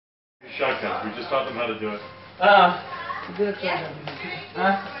Shotguns. We just taught them how to do it.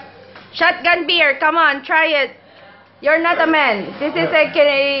 Shotgun beer. Come on, try it. You're not a man. This is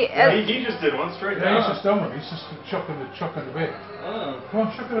He just did one straight Yeah, down. he's just done one. He's just chucking the beer. Come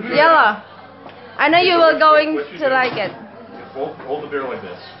on, chucking the beer. yellow. I know you will going What you to do- like it. Hold the beer like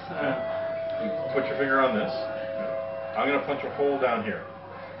this. Put your finger on this. I'm going to punch a hole down here.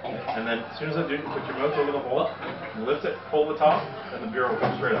 And then as soon as I do, put your mouth over the hole, lift it, pull the top, and the beer will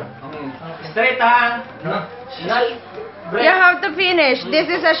come straight up. Straight Yeah. You have to finish. This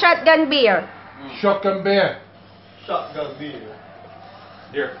is a shotgun beer. Shotgun beer. Shotgun beer.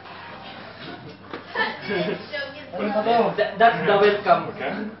 Here. That's the welcome.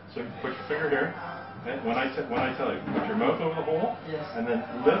 Okay? So put your finger here. And when I tell you, put your mouth over the hole, Yes. and then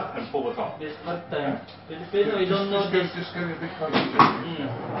lift and pull the top. This first time. Filipino, you don't know this. Just get it a bit closer.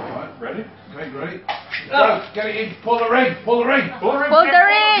 Right. Ready? Ready? Go, get it in. Pull the ring. Pull the ring. Pull the ring. Pull the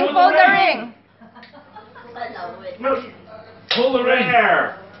ring. Pull the ring. No. Pull the ring.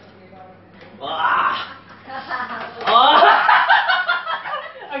 There. Ah!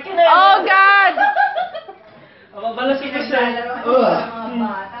 Okay na. Oh God! Mabalas ito siya.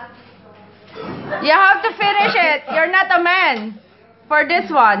 You have to finish it. You're not a man for this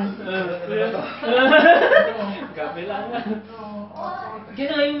one. Gabi lang.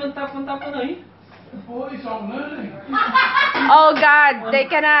 Gina yung magtapon-tapon ay. Boys, I'm learning. Oh God, they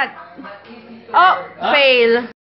cannot. Oh, fail.